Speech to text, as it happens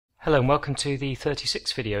Hello and welcome to the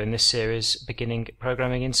 36th video in this series, Beginning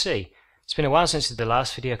Programming in C. It's been a while since I did the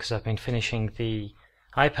last video because I've been finishing the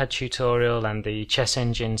iPad tutorial and the chess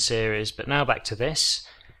engine series, but now back to this.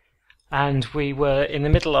 And we were in the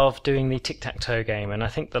middle of doing the Tic Tac Toe game, and I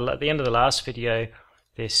think at the end of the last video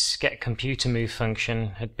this get computer move function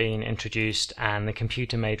had been introduced and the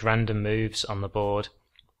computer made random moves on the board,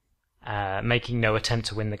 making no attempt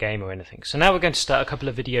to win the game or anything. So now we're going to start a couple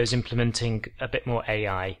of videos implementing a bit more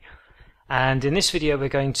AI. And in this video we're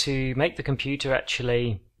going to make the computer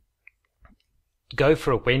actually go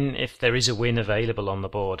for a win if there is a win available on the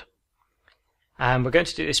board. And we're going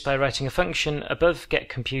to do this by writing a function above get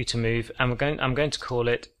computer move, and I'm going to call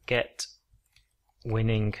it get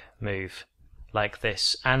winning move, like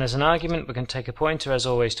this. And as an argument we're going to take a pointer as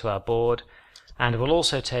always to our board, and we'll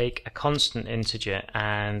also take a constant integer,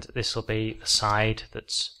 and this will be the side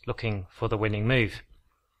that's looking for the winning move.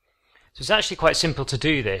 So it's actually quite simple to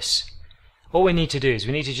do this. All we need to do is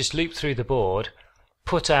we need to just loop through the board,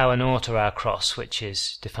 put our naught or our cross, which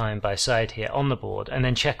is defined by side here, on the board, and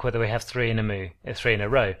then check whether we have three in a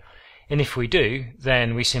row. And if we do,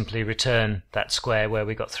 then we simply return that square where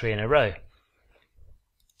we got three in a row.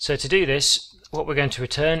 So to do this, what we're going to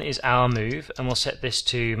return is our move, and we'll set this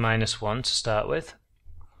to -1 to start with.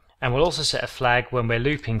 And we'll also set a flag when we're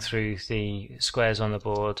looping through the squares on the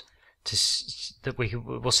board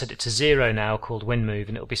we'll set it to 0 now, called win move,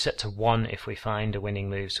 and it'll be set to 1 if we find a winning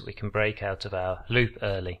move, so we can break out of our loop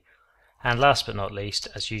early. And last but not least,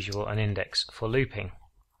 as usual, an index for looping.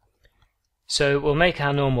 So we'll make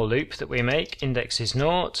our normal loop that we make, index is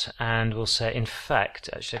 0, and we'll say, in fact,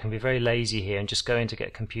 actually I can be very lazy here and just go into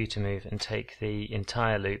get computer move and take the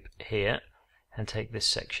entire loop here and take this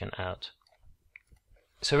section out.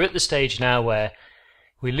 So we're at the stage now where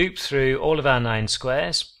we loop through all of our 9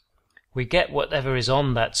 squares, we get whatever is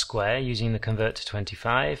on that square using the convert to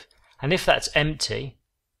 25, and if that's empty,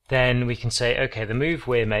 then we can say, okay, the move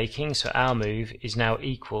we're making, so our move, is now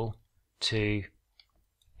equal to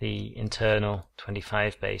the internal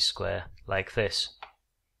 25 base square, like this.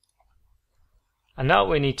 And now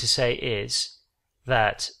what we need to say is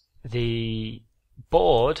that the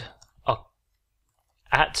board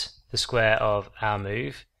at the square of our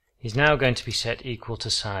move is now going to be set equal to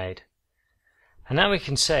side. And now we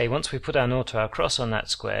can say, once we put our naught or our cross on that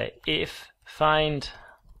square, if find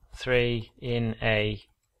 3 in a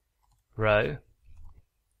row,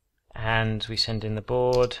 and we send in the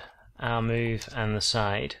board, our move and the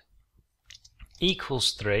side,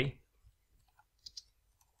 equals 3,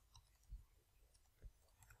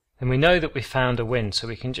 then we know that we found a win, so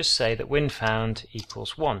we can just say that win found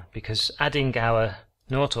equals 1, because adding our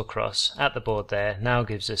naught or cross at the board there now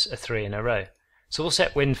gives us a 3 in a row. So we'll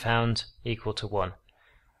set win found equal to 1.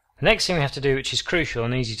 The next thing we have to do, which is crucial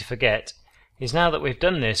and easy to forget, is now that we've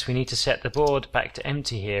done this, we need to set the board back to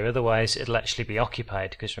empty here, otherwise it'll actually be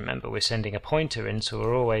occupied, because remember we're sending a pointer in, so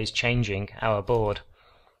we're always changing our board.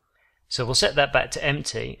 So we'll set that back to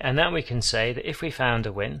empty, and now we can say that if we found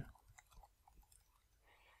a win,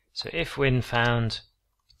 so if win found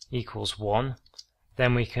equals 1,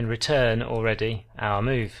 then we can return already our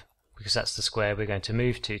move, because that's the square we're going to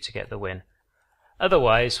move to get the win.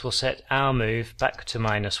 Otherwise we'll set our move back to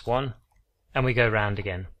 -1, and we go round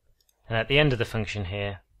again. And at the end of the function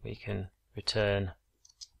here we can return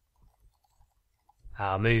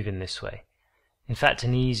our move in this way. In fact,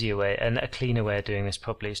 an easier way and a cleaner way of doing this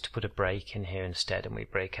probably is to put a break in here instead, and we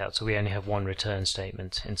break out, so we only have one return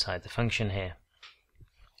statement inside the function here.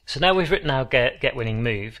 So now we've written our get winning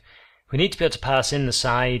move, we need to be able to pass in the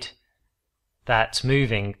side that's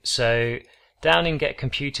moving. So down in get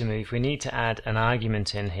computer move we need to add an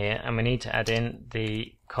argument in here, and we need to add in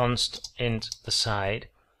the const int the side.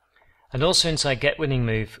 And also inside get winning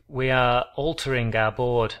move we are altering our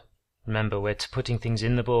board. Remember, we're putting things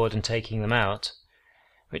in the board and taking them out,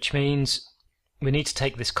 which means we need to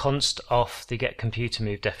take this const off the get computer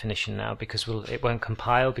move definition now, because it won't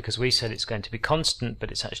compile, because we said it's going to be constant,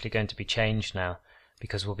 but it's actually going to be changed now,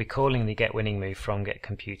 because we'll be calling the get winning move from get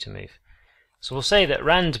computer move. So we'll say that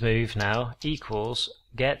rand move now equals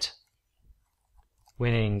get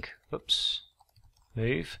winning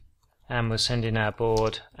move, and we'll send in our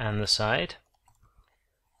board and the side.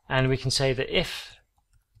 And we can say that if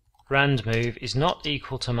rand move is not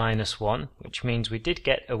equal to -1, which means we did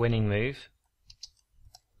get a winning move,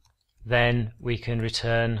 then we can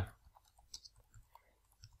return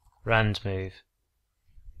rand move.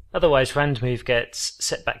 Otherwise rand move gets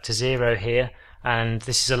set back to 0 here, and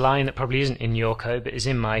this is a line that probably isn't in your code but is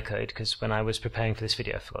in my code, because when I was preparing for this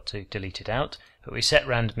video I forgot to delete it out. But we set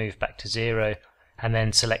rand move back to 0 and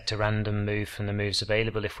then select a random move from the moves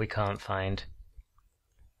available if we can't find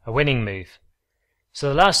a winning move. So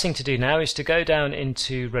the last thing to do now is to go down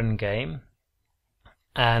into Run Game,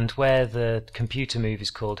 and where the computer move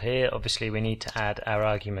is called here, obviously we need to add our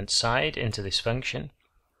argument side into this function.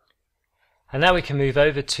 And now we can move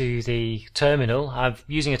over to the terminal. I'm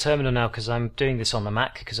using a terminal now because I'm doing this on the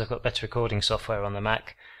Mac because I've got better recording software on the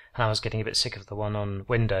Mac, and I was getting a bit sick of the one on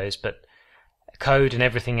Windows, but code and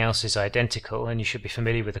everything else is identical, and you should be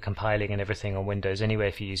familiar with the compiling and everything on Windows anyway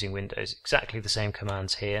if you're using Windows. Exactly the same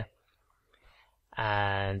commands here.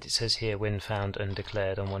 And it says here win found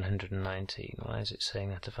undeclared on 119. Why is it saying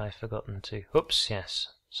that? Have I forgotten to? Oops, yes,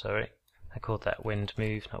 sorry. I called that wind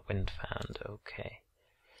move, not wind found. Okay.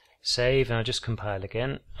 Save, and I'll just compile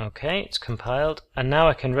again. Okay, it's compiled, and now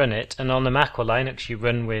I can run it, and on the Mac or Linux you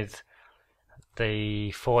run with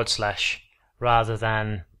the / rather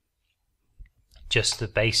than just the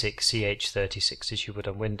basic ch36 as you would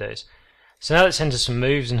on Windows. So now let's enter some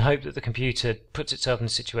moves and hope that the computer puts itself in a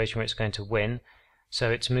situation where it's going to win.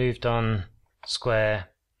 So it's moved on square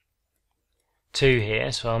 2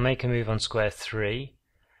 here, so I'll make a move on square 3.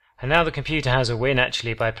 And now the computer has a win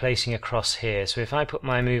actually by placing a cross here. So if I put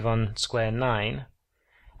my move on square 9,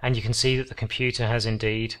 and you can see that the computer has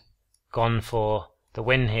indeed gone for the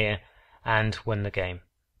win here and won the game.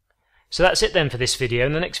 So that's it then for this video.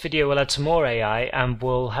 In the next video we'll add some more AI and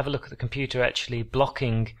we'll have a look at the computer actually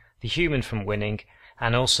blocking the human from winning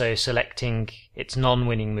and also selecting its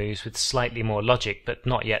non-winning moves with slightly more logic but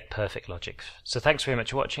not yet perfect logic. So thanks very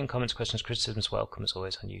much for watching. Comments, questions, criticisms welcome as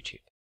always on YouTube.